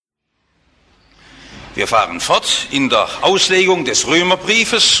Wir fahren fort in der Auslegung des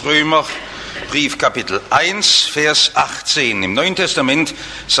Römerbriefes, Römerbrief Kapitel 1, Vers 18, im Neuen Testament,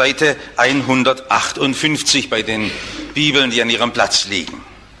 Seite 158 bei den Bibeln, die an ihrem Platz liegen.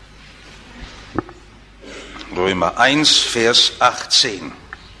 Römer 1, Vers 18.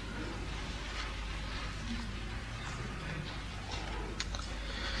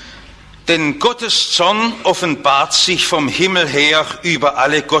 Denn Gottes Zorn offenbart sich vom Himmel her über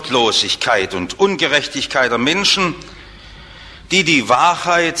alle Gottlosigkeit und Ungerechtigkeit der Menschen, die die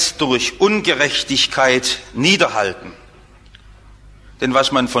Wahrheit durch Ungerechtigkeit niederhalten. Denn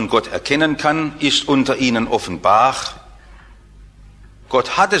was man von Gott erkennen kann, ist unter ihnen offenbar.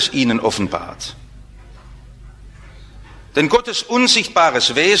 Gott hat es ihnen offenbart. Denn Gottes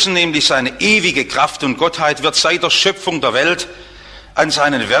unsichtbares Wesen, nämlich seine ewige Kraft und Gottheit, wird seit der Schöpfung der Welt an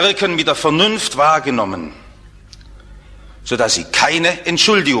seinen Werken mit der Vernunft wahrgenommen, sodass sie keine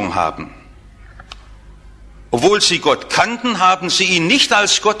Entschuldigung haben. Obwohl sie Gott kannten, haben sie ihn nicht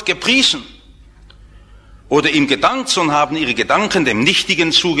als Gott gepriesen oder ihm gedankt, sondern haben ihre Gedanken dem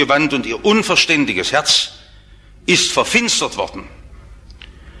Nichtigen zugewandt und ihr unverständiges Herz ist verfinstert worden.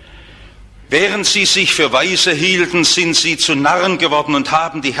 Während sie sich für Weise hielten, sind sie zu Narren geworden und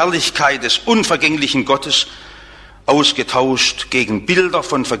haben die Herrlichkeit des unvergänglichen Gottes ausgetauscht gegen Bilder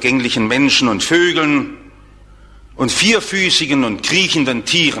von vergänglichen Menschen und Vögeln und vierfüßigen und kriechenden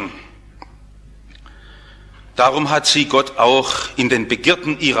Tieren. Darum hat sie Gott auch in den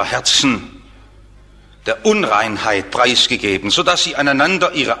Begierden ihrer Herzen der Unreinheit preisgegeben, sodass sie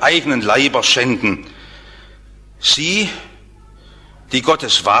aneinander ihre eigenen Leiber schänden. Sie, die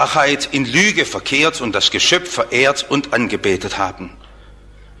Gottes Wahrheit in Lüge verkehrt und das Geschöpf verehrt und angebetet haben,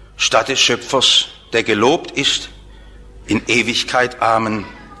 statt des Schöpfers, der gelobt ist in Ewigkeit. Amen.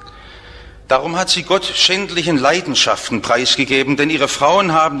 Darum hat sie Gott schändlichen Leidenschaften preisgegeben, denn ihre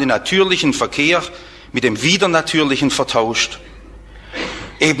Frauen haben den natürlichen Verkehr mit dem Widernatürlichen vertauscht.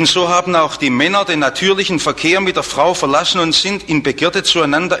 Ebenso haben auch die Männer den natürlichen Verkehr mit der Frau verlassen und sind in Begierde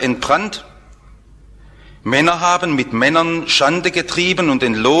zueinander entbrannt. Männer haben mit Männern Schande getrieben und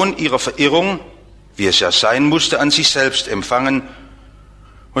den Lohn ihrer Verirrung, wie es ja sein musste, an sich selbst empfangen.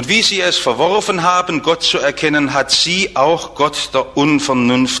 Und wie sie es verworfen haben, Gott zu erkennen, hat sie auch Gott der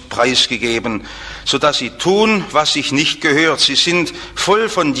Unvernunft preisgegeben, sodass sie tun, was sich nicht gehört. Sie sind voll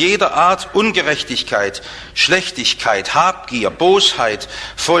von jeder Art Ungerechtigkeit, Schlechtigkeit, Habgier, Bosheit,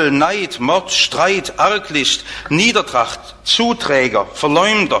 voll Neid, Mord, Streit, Arglist, Niedertracht, Zuträger,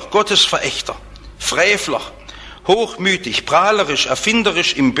 Verleumder, Gottesverächter, Frevler, hochmütig, prahlerisch,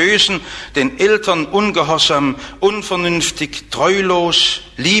 erfinderisch im Bösen, den Eltern ungehorsam, unvernünftig, treulos,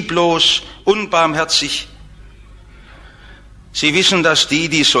 lieblos, unbarmherzig. Sie wissen, dass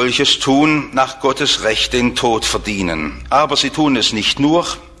die solches tun, nach Gottes Recht den Tod verdienen. Aber sie tun es nicht nur,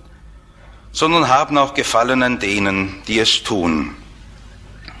 sondern haben auch Gefallen an denen, die es tun.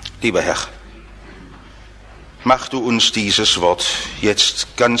 Lieber Herr, mach du uns dieses Wort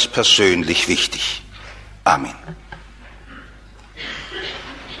jetzt ganz persönlich wichtig. Amen.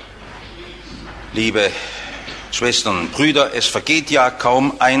 Liebe Schwestern und Brüder, es vergeht ja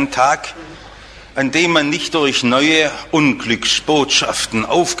kaum ein Tag, an dem man nicht durch neue Unglücksbotschaften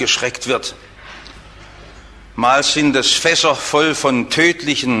aufgeschreckt wird. Mal sind es Fässer voll von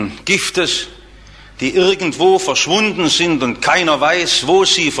tödlichen Giftes, die irgendwo verschwunden sind und keiner weiß, wo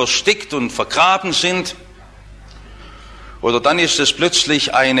sie versteckt und vergraben sind. Oder dann ist es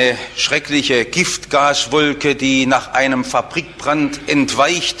plötzlich eine schreckliche Giftgaswolke, die nach einem Fabrikbrand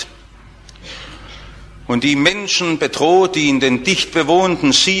entweicht und die Menschen bedroht, die in den dicht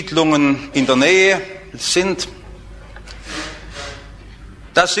bewohnten Siedlungen in der Nähe sind.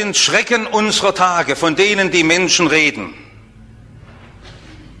 Das sind Schrecken unserer Tage, von denen die Menschen reden.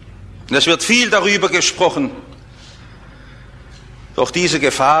 Und es wird viel darüber gesprochen. Doch diese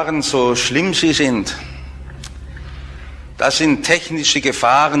Gefahren, so schlimm sie sind, das sind technische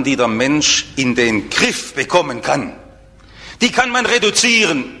Gefahren, die der Mensch in den Griff bekommen kann. Die kann man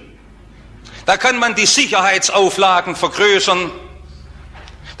reduzieren. Da kann man die Sicherheitsauflagen vergrößern.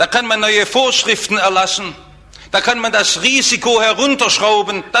 Da kann man neue Vorschriften erlassen. Da kann man das Risiko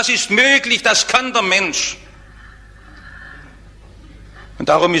herunterschrauben. Das ist möglich, das kann der Mensch. Und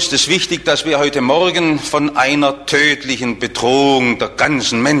darum ist es wichtig, dass wir heute Morgen von einer tödlichen Bedrohung der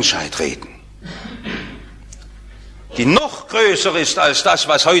ganzen Menschheit reden, die noch größer ist als das,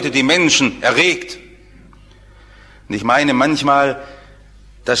 was heute die Menschen erregt. Und ich meine manchmal,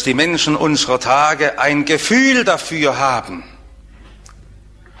 dass die Menschen unserer Tage ein Gefühl dafür haben.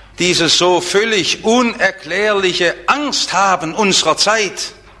 Diese so völlig unerklärliche Angst haben unserer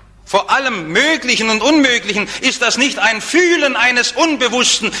Zeit. Vor allem Möglichen und Unmöglichen ist das nicht ein Fühlen eines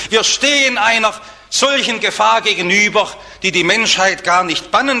Unbewussten. Wir stehen einer solchen Gefahr gegenüber, die die Menschheit gar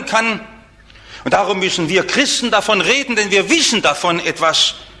nicht bannen kann. Und darum müssen wir Christen davon reden, denn wir wissen davon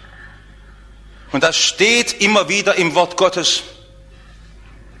etwas. Und das steht immer wieder im Wort Gottes.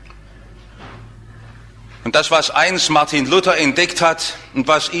 Und das, was einst Martin Luther entdeckt hat und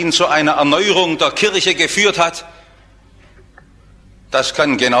was ihn zu einer Erneuerung der Kirche geführt hat, das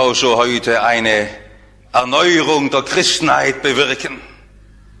kann genauso heute eine Erneuerung der Christenheit bewirken.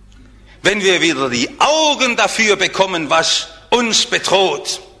 Wenn wir wieder die Augen dafür bekommen, was uns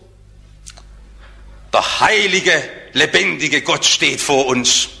bedroht. Der heilige, lebendige Gott steht vor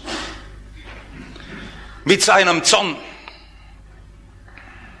uns. Mit seinem Zorn.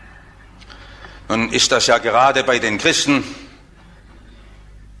 Nun ist das ja gerade bei den Christen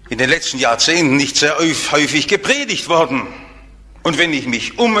in den letzten Jahrzehnten nicht sehr häufig gepredigt worden. Und wenn ich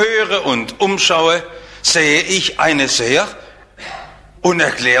mich umhöre und umschaue, sehe ich eine sehr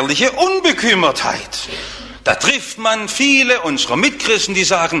unerklärliche Unbekümmertheit. Da trifft man viele unserer Mitchristen, die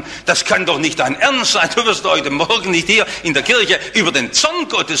sagen, das kann doch nicht dein Ernst sein, du wirst heute Morgen nicht hier in der Kirche über den Zorn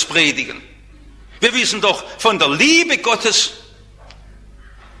Gottes predigen. Wir wissen doch von der Liebe Gottes.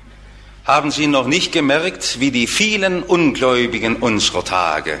 Haben Sie noch nicht gemerkt, wie die vielen Ungläubigen unserer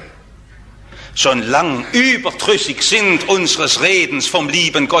Tage schon lang überdrüssig sind unseres Redens vom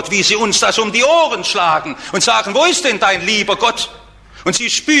lieben Gott, wie sie uns das um die Ohren schlagen und sagen, wo ist denn dein lieber Gott? Und sie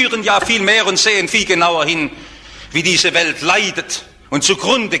spüren ja viel mehr und sehen viel genauer hin, wie diese Welt leidet und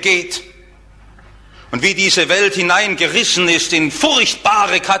zugrunde geht und wie diese Welt hineingerissen ist in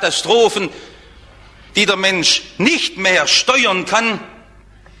furchtbare Katastrophen, die der Mensch nicht mehr steuern kann.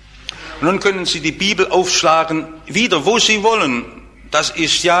 Und nun können Sie die Bibel aufschlagen, wieder wo Sie wollen. Das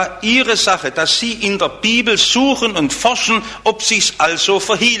ist ja Ihre Sache, dass Sie in der Bibel suchen und forschen, ob sich's also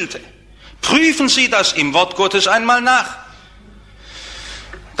verhielte. Prüfen Sie das im Wort Gottes einmal nach.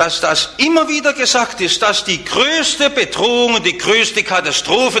 Dass das immer wieder gesagt ist, dass die größte Bedrohung und die größte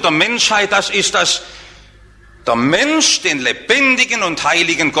Katastrophe der Menschheit, das ist, dass der Mensch den lebendigen und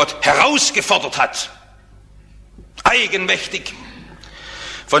heiligen Gott herausgefordert hat. Eigenmächtig.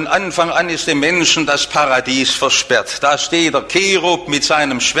 Von Anfang an ist dem Menschen das Paradies versperrt. Da steht der Cherub mit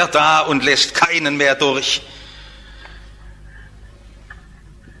seinem Schwert da und lässt keinen mehr durch.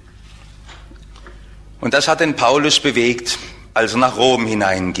 Und das hat den Paulus bewegt, als er nach Rom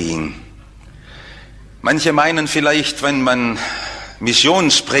hineinging. Manche meinen vielleicht, wenn man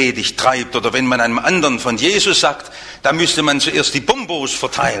Missionspredigt treibt oder wenn man einem anderen von Jesus sagt, da müsste man zuerst die Bonbons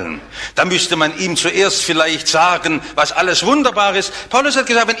verteilen. Da müsste man ihm zuerst vielleicht sagen, was alles wunderbar ist. Paulus hat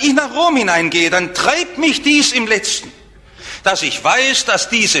gesagt, wenn ich nach Rom hineingehe, dann treibt mich dies im Letzten, dass ich weiß, dass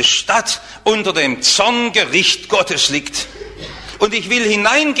diese Stadt unter dem Zorngericht Gottes liegt. Und ich will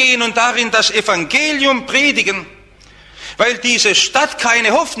hineingehen und darin das Evangelium predigen, weil diese Stadt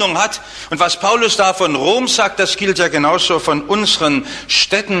keine Hoffnung hat. Und was Paulus da von Rom sagt, das gilt ja genauso von unseren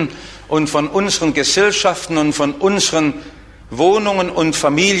Städten und von unseren Gesellschaften und von unseren Wohnungen und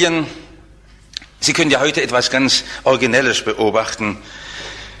Familien. Sie können ja heute etwas ganz Originelles beobachten.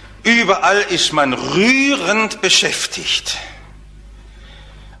 Überall ist man rührend beschäftigt,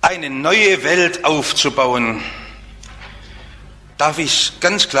 eine neue Welt aufzubauen. Darf ich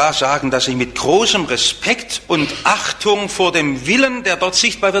ganz klar sagen, dass ich mit großem Respekt und Achtung vor dem Willen, der dort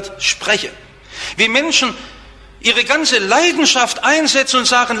sichtbar wird, spreche. Wie Menschen ihre ganze Leidenschaft einsetzen und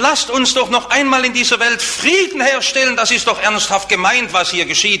sagen, lasst uns doch noch einmal in dieser Welt Frieden herstellen, das ist doch ernsthaft gemeint, was hier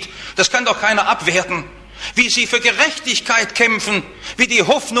geschieht. Das kann doch keiner abwerten. Wie sie für Gerechtigkeit kämpfen, wie die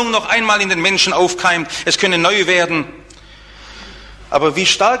Hoffnung noch einmal in den Menschen aufkeimt, es könne neu werden. Aber wie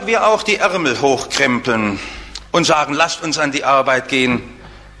stark wir auch die Ärmel hochkrempeln und sagen, lasst uns an die Arbeit gehen,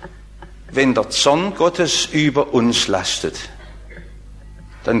 wenn der Zorn Gottes über uns lastet,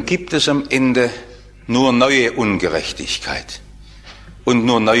 dann gibt es am Ende nur neue Ungerechtigkeit und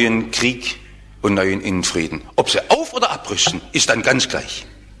nur neuen Krieg und neuen Unfrieden. Ob sie auf- oder abrüsten, ist dann ganz gleich.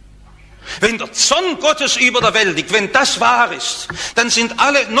 Wenn der Zorn Gottes über der Welt liegt, wenn das wahr ist, dann sind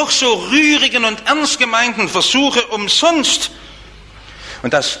alle noch so rührigen und ernst gemeinten Versuche umsonst.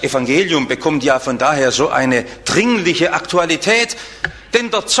 Und das Evangelium bekommt ja von daher so eine dringliche Aktualität, denn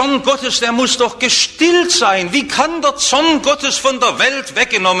der Zorn Gottes, der muss doch gestillt sein. Wie kann der Zorn Gottes von der Welt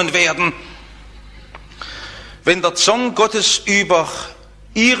weggenommen werden? Wenn der Zorn Gottes über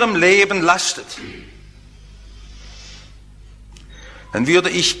ihrem Leben lastet, dann würde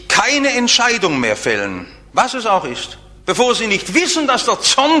ich keine Entscheidung mehr fällen, was es auch ist, bevor sie nicht wissen, dass der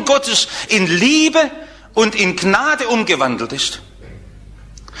Zorn Gottes in Liebe und in Gnade umgewandelt ist.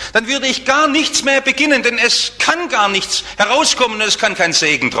 Dann würde ich gar nichts mehr beginnen, denn es kann gar nichts herauskommen und es kann kein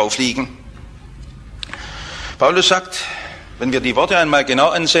Segen drauf liegen. Paulus sagt, wenn wir die Worte einmal genau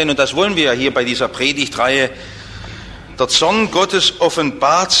ansehen, und das wollen wir ja hier bei dieser Predigtreihe, der Zorn Gottes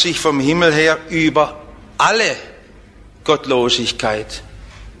offenbart sich vom Himmel her über alle Gottlosigkeit.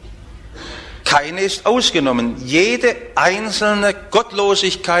 Keine ist ausgenommen. Jede einzelne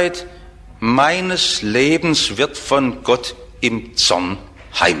Gottlosigkeit meines Lebens wird von Gott im Zorn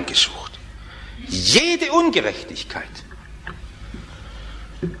heimgesucht. Jede Ungerechtigkeit.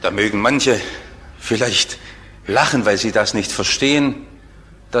 Da mögen manche vielleicht lachen, weil sie das nicht verstehen,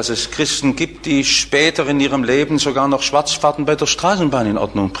 dass es Christen gibt, die später in ihrem Leben sogar noch Schwarzfahrten bei der Straßenbahn in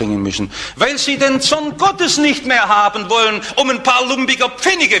Ordnung bringen müssen, weil sie den Zorn Gottes nicht mehr haben wollen, um ein paar lumpiger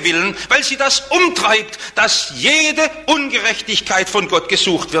Pfennige willen, weil sie das umtreibt, dass jede Ungerechtigkeit von Gott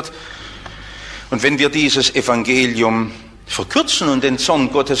gesucht wird. Und wenn wir dieses Evangelium verkürzen und den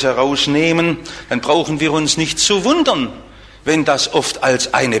Zorn Gottes herausnehmen, dann brauchen wir uns nicht zu wundern, wenn das oft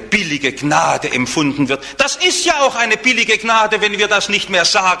als eine billige Gnade empfunden wird. Das ist ja auch eine billige Gnade, wenn wir das nicht mehr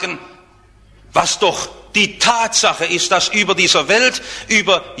sagen. Was doch die Tatsache ist, dass über dieser Welt,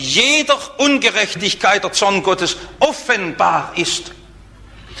 über jeder Ungerechtigkeit der Zorn Gottes offenbar ist.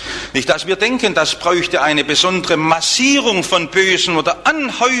 Nicht, dass wir denken, das bräuchte eine besondere Massierung von Bösem oder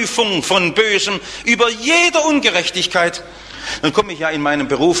Anhäufung von Bösem über jeder Ungerechtigkeit. Dann komme ich ja in meinem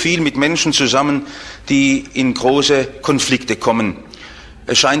Beruf viel mit Menschen zusammen, die in große Konflikte kommen.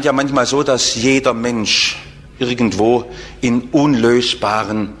 Es scheint ja manchmal so, dass jeder Mensch irgendwo in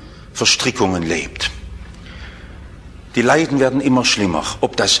unlösbaren Verstrickungen lebt. Die Leiden werden immer schlimmer,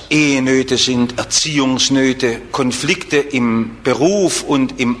 ob das Ehenöte sind, Erziehungsnöte, Konflikte im Beruf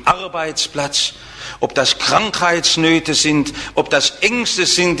und im Arbeitsplatz, ob das Krankheitsnöte sind, ob das Ängste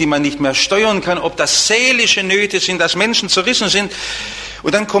sind, die man nicht mehr steuern kann, ob das seelische Nöte sind, dass Menschen zerrissen sind.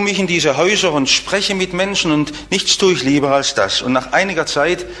 Und dann komme ich in diese Häuser und spreche mit Menschen und nichts tue ich lieber als das. Und nach einiger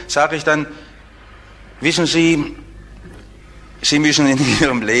Zeit sage ich dann, wissen Sie, Sie müssen in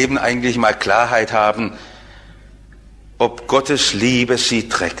Ihrem Leben eigentlich mal Klarheit haben, ob Gottes Liebe Sie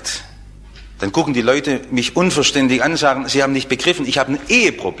trägt. Dann gucken die Leute mich unverständlich an und sagen, Sie haben nicht begriffen, ich habe ein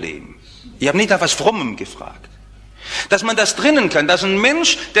Eheproblem. Ich habe nicht nach was Frommem gefragt. Dass man das trennen kann, dass ein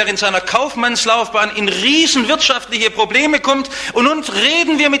Mensch, der in seiner Kaufmannslaufbahn in riesen wirtschaftliche Probleme kommt und nun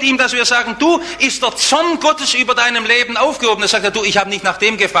reden wir mit ihm, dass wir sagen, du, ist der Zorn Gottes über deinem Leben aufgehoben? Dann sagt er, du, ich habe nicht nach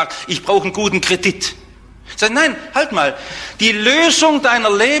dem gefragt, ich brauche einen guten Kredit. Ich sage, nein, halt mal, die Lösung deiner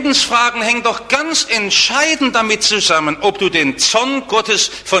Lebensfragen hängt doch ganz entscheidend damit zusammen, ob du den Zorn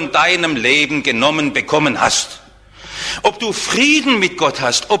Gottes von deinem Leben genommen bekommen hast. Ob du Frieden mit Gott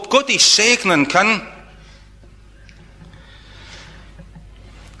hast, ob Gott dich segnen kann.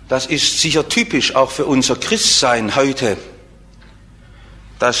 Das ist sicher typisch auch für unser Christsein heute,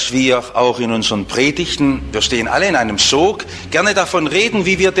 dass wir auch in unseren Predigten, wir stehen alle in einem Sog, gerne davon reden,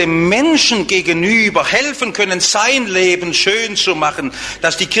 wie wir dem Menschen gegenüber helfen können, sein Leben schön zu machen,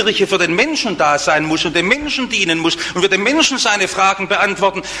 dass die Kirche für den Menschen da sein muss und dem Menschen dienen muss und wir dem Menschen seine Fragen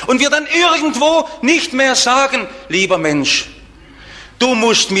beantworten und wir dann irgendwo nicht mehr sagen, lieber Mensch, du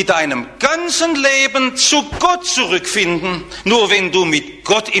musst mit deinem ganzen Leben zu Gott zurückfinden. Nur wenn du mit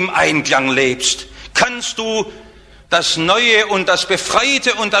Gott im Einklang lebst, kannst du das Neue und das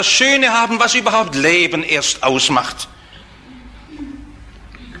Befreite und das Schöne haben, was überhaupt Leben erst ausmacht.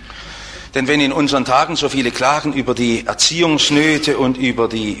 Denn wenn in unseren Tagen so viele klagen über die Erziehungsnöte und über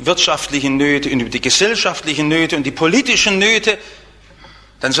die wirtschaftlichen Nöte und über die gesellschaftlichen Nöte und die politischen Nöte,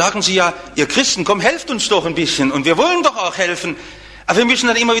 dann sagen sie ja, ihr Christen, komm, helft uns doch ein bisschen und wir wollen doch auch helfen. Aber wir müssen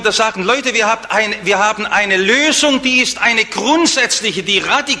dann immer wieder sagen, Leute, wir haben eine Lösung, die ist eine grundsätzliche, die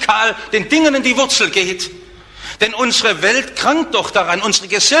radikal den Dingen in die Wurzel geht. Denn unsere Welt krankt doch daran, unsere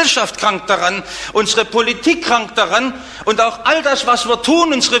Gesellschaft krankt daran, unsere Politik krankt daran und auch all das, was wir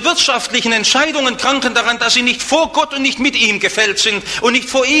tun, unsere wirtschaftlichen Entscheidungen kranken daran, dass sie nicht vor Gott und nicht mit ihm gefällt sind und nicht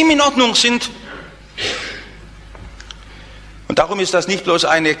vor ihm in Ordnung sind. Und darum ist das nicht bloß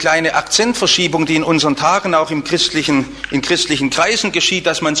eine kleine Akzentverschiebung, die in unseren Tagen auch in christlichen Kreisen geschieht,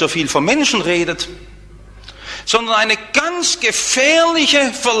 dass man so viel vom Menschen redet, sondern eine ganz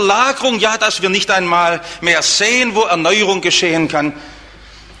gefährliche Verlagerung, ja, dass wir nicht einmal mehr sehen, wo Erneuerung geschehen kann.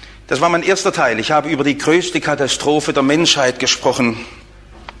 Das war mein erster Teil. Ich habe über die größte Katastrophe der Menschheit gesprochen.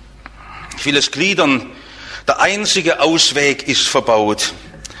 Ich will es gliedern. Der einzige Ausweg ist verbaut.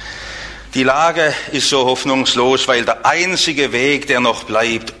 Die Lage ist so hoffnungslos, weil der einzige Weg, der noch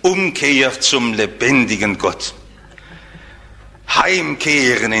bleibt, Umkehr zum lebendigen Gott.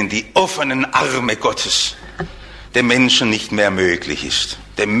 Heimkehren in die offenen Arme Gottes, dem Menschen nicht mehr möglich ist.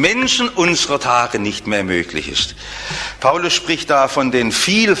 Dem Menschen unserer Tage nicht mehr möglich ist. Paulus spricht da von den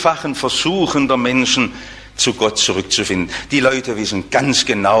vielfachen Versuchen der Menschen, zu Gott zurückzufinden. Die Leute wissen ganz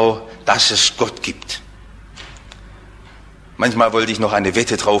genau, dass es Gott gibt. Manchmal wollte ich noch eine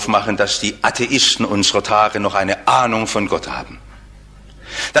Wette drauf machen, dass die Atheisten unserer Tage noch eine Ahnung von Gott haben.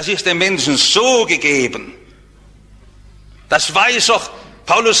 Das ist dem Menschen so gegeben. Das weiß er.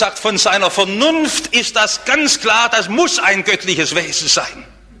 Paulus sagt, von seiner Vernunft ist das ganz klar, das muss ein göttliches Wesen sein.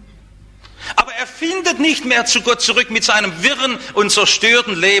 Aber er findet nicht mehr zu Gott zurück mit seinem wirren und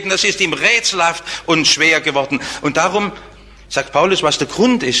zerstörten Leben. Das ist ihm rätselhaft und schwer geworden. Und darum sagt Paulus, was der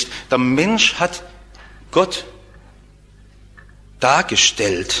Grund ist, der Mensch hat Gott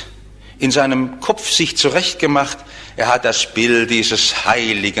dargestellt, in seinem Kopf sich zurechtgemacht. Er hat das Bild dieses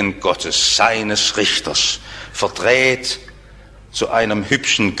heiligen Gottes, seines Richters, verdreht zu einem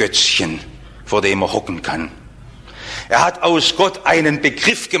hübschen Götzchen, vor dem er hocken kann. Er hat aus Gott einen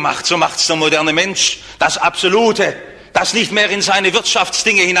Begriff gemacht, so macht's der moderne Mensch, das Absolute, das nicht mehr in seine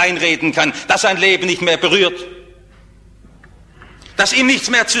Wirtschaftsdinge hineinreden kann, das sein Leben nicht mehr berührt, das ihm nichts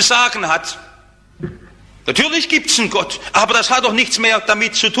mehr zu sagen hat. Natürlich gibt's einen Gott, aber das hat doch nichts mehr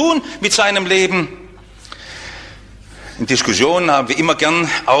damit zu tun, mit seinem Leben. In Diskussionen haben wir immer gern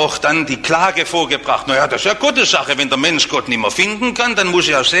auch dann die Klage vorgebracht. Naja, das ist ja Gottes Sache. Wenn der Mensch Gott nicht mehr finden kann, dann muss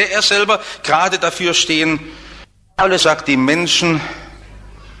er selber gerade dafür stehen. Paulus sagt, die Menschen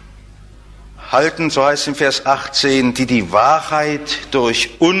halten, so heißt es im Vers 18, die Wahrheit durch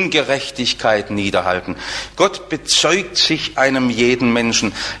Ungerechtigkeit niederhalten. Gott bezeugt sich einem jeden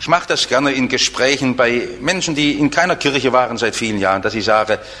Menschen. Ich mache das gerne in Gesprächen bei Menschen, die in keiner Kirche waren seit vielen Jahren, dass ich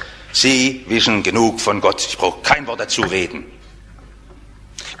sage, sie wissen genug von Gott. Ich brauche kein Wort dazu reden.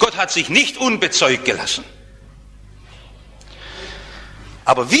 Gott hat sich nicht unbezeugt gelassen.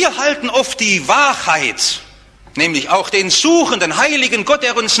 Aber wir halten oft die Wahrheit, nämlich auch den suchenden, heiligen Gott,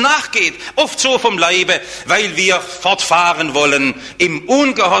 der uns nachgeht, oft so vom Leibe, weil wir fortfahren wollen im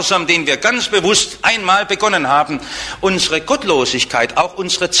Ungehorsam, den wir ganz bewusst einmal begonnen haben. Unsere Gottlosigkeit, auch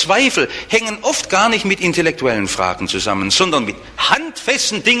unsere Zweifel, hängen oft gar nicht mit intellektuellen Fragen zusammen, sondern mit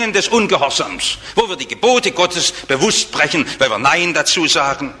handfesten Dingen des Ungehorsams, wo wir die Gebote Gottes bewusst brechen, weil wir Nein dazu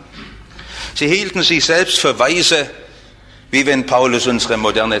sagen. Sie hielten sich selbst für weise, wie wenn Paulus unsere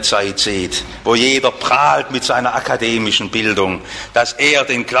moderne Zeit sieht, wo jeder prahlt mit seiner akademischen Bildung, dass er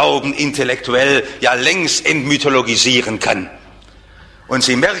den Glauben intellektuell ja längst entmythologisieren kann. Und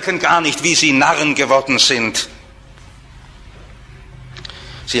sie merken gar nicht, wie sie Narren geworden sind.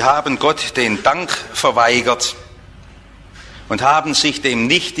 Sie haben Gott den Dank verweigert und haben sich dem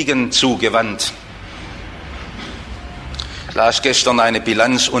Nichtigen zugewandt. Ich las gestern eine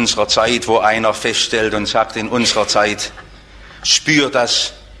Bilanz unserer Zeit, wo einer feststellt und sagt, in unserer Zeit spürt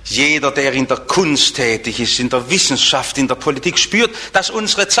das jeder, der in der Kunst tätig ist, in der Wissenschaft, in der Politik, spürt, dass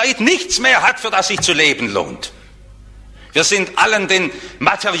unsere Zeit nichts mehr hat, für das sich zu leben lohnt. Wir sind allen den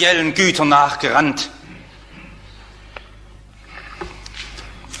materiellen Gütern nachgerannt.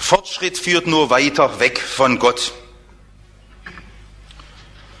 Fortschritt führt nur weiter weg von Gott.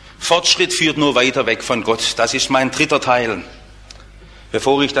 Fortschritt führt nur weiter weg von Gott. Das ist mein dritter Teil,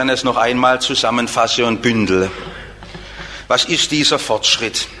 bevor ich dann es noch einmal zusammenfasse und bündele. Was ist dieser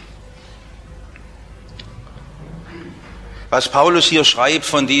Fortschritt? Was Paulus hier schreibt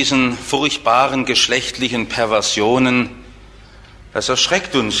von diesen furchtbaren geschlechtlichen Perversionen, das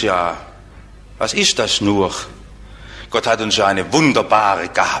erschreckt uns ja. Was ist das nur? Gott hat uns ja eine wunderbare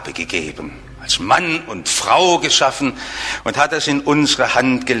Gabe gegeben, als Mann und Frau geschaffen und hat es in unsere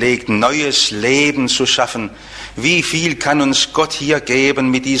Hand gelegt, neues Leben zu schaffen. Wie viel kann uns Gott hier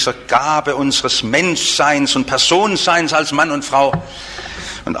geben mit dieser Gabe unseres Menschseins und Personenseins als Mann und Frau?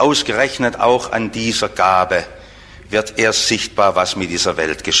 Und ausgerechnet auch an dieser Gabe wird erst sichtbar, was mit dieser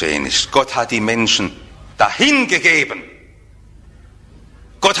Welt geschehen ist. Gott hat die Menschen dahingegeben.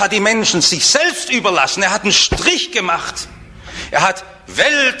 Gott hat die Menschen sich selbst überlassen. Er hat einen Strich gemacht. Er hat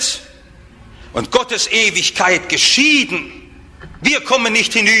Welt und Gottes Ewigkeit geschieden. Wir kommen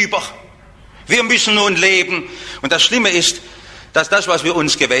nicht hinüber. Wir müssen nun leben. Und das Schlimme ist, dass das, was wir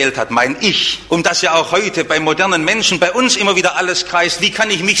uns gewählt hat, mein Ich, um das ja auch heute bei modernen Menschen, bei uns immer wieder alles kreist, wie kann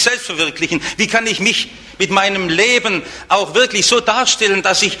ich mich selbst verwirklichen? Wie kann ich mich mit meinem Leben auch wirklich so darstellen,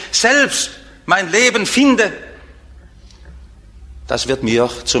 dass ich selbst mein Leben finde? Das wird mir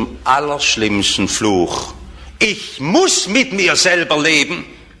zum allerschlimmsten Fluch. Ich muss mit mir selber leben.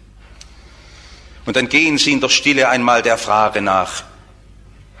 Und dann gehen Sie in der Stille einmal der Frage nach,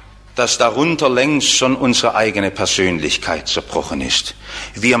 dass darunter längst schon unsere eigene Persönlichkeit zerbrochen ist.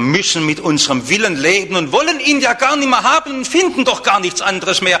 Wir müssen mit unserem Willen leben und wollen ihn ja gar nicht mehr haben und finden doch gar nichts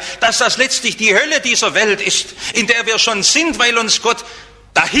anderes mehr, dass das letztlich die Hölle dieser Welt ist, in der wir schon sind, weil uns Gott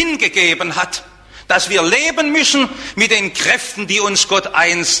dahingegeben hat, dass wir leben müssen mit den Kräften, die uns Gott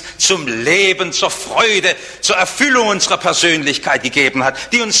einst zum Leben, zur Freude, zur Erfüllung unserer Persönlichkeit gegeben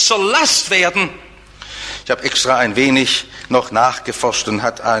hat, die uns zur Last werden. Ich Ich habe extra ein wenig noch nachgeforscht und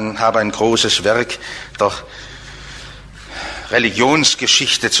habe ein großes Werk der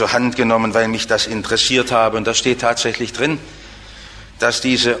Religionsgeschichte zur Hand genommen, weil mich das interessiert habe. Und da steht tatsächlich drin, dass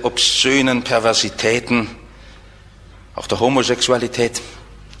diese obszönen Perversitäten, auch der Homosexualität,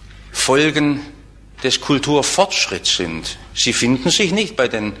 Folgen des Kulturfortschritts sind. Sie finden sich nicht bei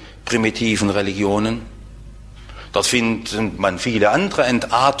den primitiven Religionen. Dort findet man viele andere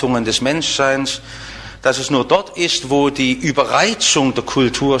Entartungen des Menschseins, dass es nur dort ist, wo die Überreizung der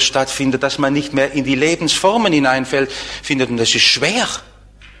Kultur stattfindet, dass man nicht mehr in die Lebensformen hineinfällt, findet. Und das ist schwer.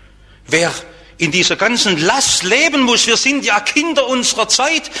 Wer in dieser ganzen Last leben muss, wir sind ja Kinder unserer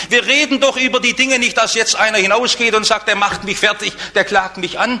Zeit, wir reden doch über die Dinge, nicht, dass jetzt einer hinausgeht und sagt, der macht mich fertig, der klagt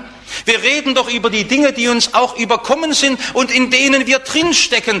mich an. Wir reden doch über die Dinge, die uns auch überkommen sind und in denen wir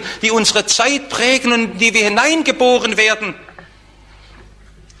drinstecken, die unsere Zeit prägen und in die wir hineingeboren werden.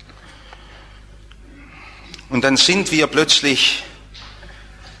 Und dann sind wir plötzlich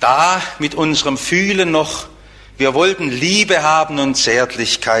da mit unserem Fühlen noch, wir wollten Liebe haben und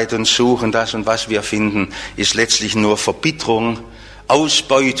Zärtlichkeit und suchen das, und was wir finden, ist letztlich nur Verbitterung,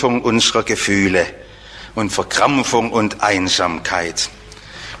 Ausbeutung unserer Gefühle und Verkrampfung und Einsamkeit.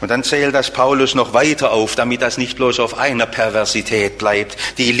 Und dann zählt das Paulus noch weiter auf, damit das nicht bloß auf einer Perversität bleibt.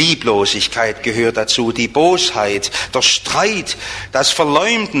 Die Lieblosigkeit gehört dazu, die Bosheit, der Streit, das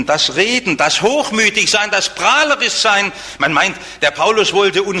Verleumden, das Reden, das Hochmütigsein, das prahlerisch sein. Man meint, der Paulus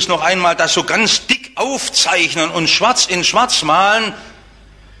wollte uns noch einmal das so ganz dick aufzeichnen und schwarz in schwarz malen.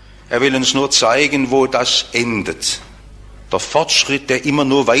 Er will uns nur zeigen, wo das endet. Der Fortschritt, der immer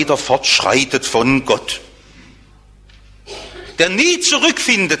nur weiter fortschreitet von Gott, der nie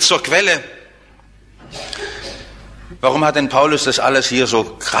zurückfindet zur Quelle. Warum hat denn Paulus das alles hier so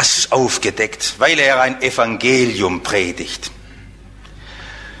krass aufgedeckt? Weil er ein Evangelium predigt.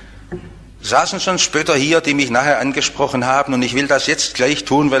 Saßen schon Spötter hier, die mich nachher angesprochen haben, und ich will das jetzt gleich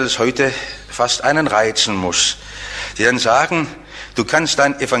tun, weil es heute fast einen reizen muss. Die dann sagen, du kannst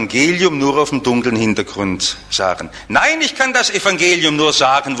dein Evangelium nur auf dem dunklen Hintergrund sagen. Nein, ich kann das Evangelium nur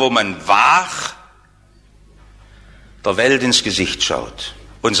sagen, wo man wahr der Welt ins Gesicht schaut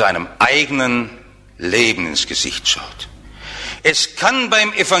und seinem eigenen Leben ins Gesicht schaut. Es kann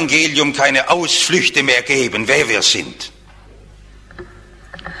beim Evangelium keine Ausflüchte mehr geben, wer wir sind.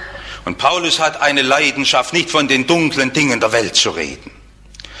 Und Paulus hat eine Leidenschaft, nicht von den dunklen Dingen der Welt zu reden,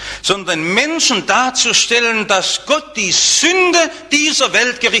 sondern Menschen darzustellen, dass Gott die Sünde dieser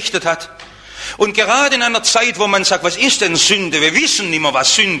Welt gerichtet hat. Und gerade in einer Zeit, wo man sagt, was ist denn Sünde? Wir wissen nicht mehr,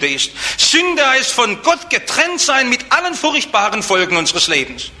 was Sünde ist. Sünde heißt von Gott getrennt sein mit allen furchtbaren Folgen unseres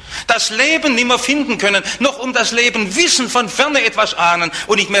Lebens. Das Leben nicht mehr finden können, noch um das Leben wissen, von ferne etwas ahnen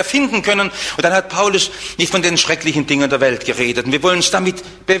und nicht mehr finden können. Und dann hat Paulus nicht von den schrecklichen Dingen der Welt geredet. Und wir wollen uns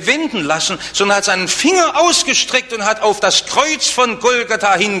damit bewenden lassen, sondern hat seinen Finger ausgestreckt und hat auf das Kreuz von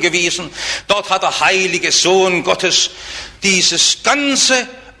Golgatha hingewiesen. Dort hat der heilige Sohn Gottes dieses ganze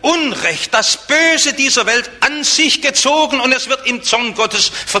Unrecht, das Böse dieser Welt an sich gezogen, und es wird im Zorn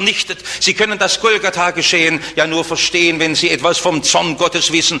Gottes vernichtet. Sie können das Golgatha-Geschehen ja nur verstehen, wenn Sie etwas vom Zorn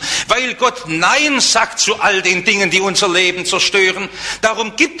Gottes wissen, weil Gott Nein sagt zu all den Dingen, die unser Leben zerstören.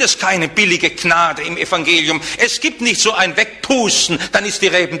 Darum gibt es keine billige Gnade im Evangelium. Es gibt nicht so ein Wegpusten, dann ist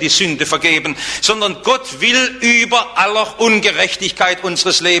dir eben die Sünde vergeben, sondern Gott will über aller Ungerechtigkeit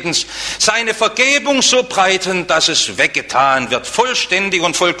unseres Lebens seine Vergebung so breiten, dass es weggetan wird, vollständig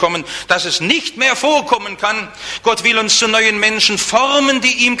und vollkommen, dass es nicht mehr vorkommen kann. Gott will uns zu neuen Menschen formen,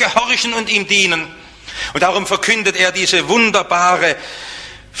 die ihm gehorchen und ihm dienen. Und darum verkündet er diese wunderbare,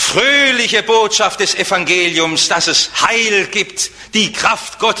 fröhliche Botschaft des Evangeliums, dass es Heil gibt, die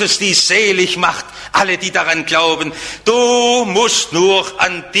Kraft Gottes, die selig macht, alle, die daran glauben. Du musst nur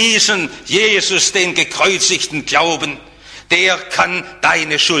an diesen Jesus, den Gekreuzigten, glauben. Der kann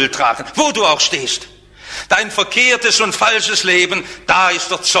deine Schuld tragen, wo du auch stehst. Dein verkehrtes und falsches Leben, da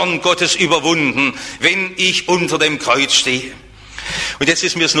ist der Zorn Gottes überwunden, wenn ich unter dem Kreuz stehe. Und jetzt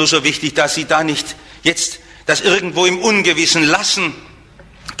ist mir es nur so wichtig, dass Sie da nicht jetzt das irgendwo im Ungewissen lassen.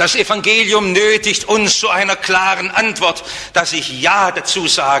 Das Evangelium nötigt uns zu einer klaren Antwort, dass ich Ja dazu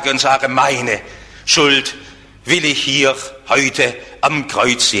sage und sage, meine Schuld will ich hier heute am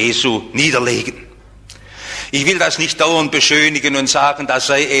Kreuz Jesu niederlegen. Ich will das nicht dauernd beschönigen und sagen, das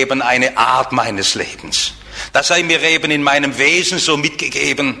sei eben eine Art meines Lebens. Das sei mir eben in meinem Wesen so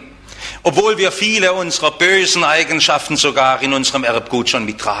mitgegeben, obwohl wir viele unserer bösen Eigenschaften sogar in unserem Erbgut schon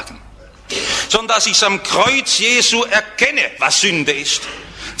mittragen. Sondern dass ich am Kreuz Jesu erkenne, was Sünde ist.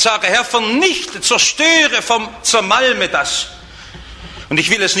 Sage, Herr, vernichte, zerstöre, zermalme das. Und ich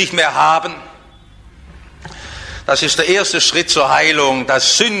will es nicht mehr haben. Das ist der erste Schritt zur Heilung,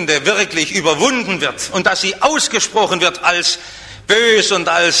 dass Sünde wirklich überwunden wird und dass sie ausgesprochen wird als bös und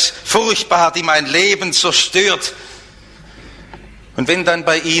als furchtbar, die mein Leben zerstört. Und wenn dann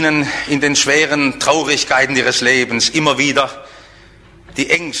bei Ihnen in den schweren Traurigkeiten Ihres Lebens immer wieder die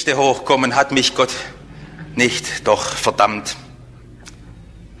Ängste hochkommen, hat mich Gott nicht doch verdammt.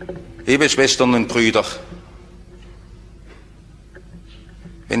 Liebe Schwestern und Brüder,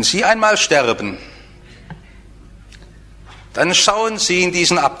 wenn Sie einmal sterben, dann schauen Sie in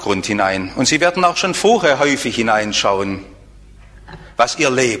diesen Abgrund hinein. Und Sie werden auch schon vorher häufig hineinschauen, was Ihr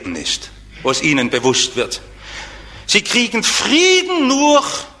Leben ist, wo es Ihnen bewusst wird. Sie kriegen Frieden nur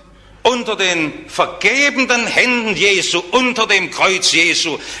unter den vergebenden Händen Jesu, unter dem Kreuz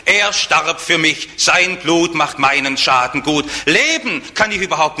Jesu. Er starb für mich, sein Blut macht meinen Schaden gut. Leben kann ich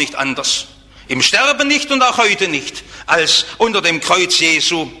überhaupt nicht anders. Im Sterben nicht und auch heute nicht, als unter dem Kreuz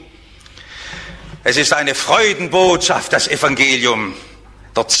Jesu. Es ist eine Freudenbotschaft, das Evangelium.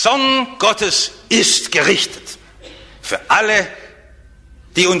 Der Zorn Gottes ist gerichtet für alle,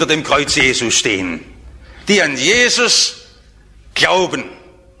 die unter dem Kreuz Jesu stehen, die an Jesus glauben.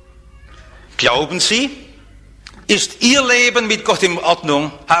 Glauben Sie? Ist Ihr Leben mit Gott in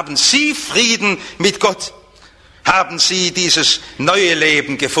Ordnung? Haben Sie Frieden mit Gott? Haben Sie dieses neue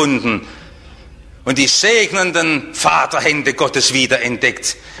Leben gefunden und die segnenden Vaterhände Gottes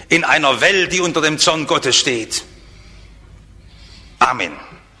wiederentdeckt in einer Welt, die unter dem Zorn Gottes steht? Amen.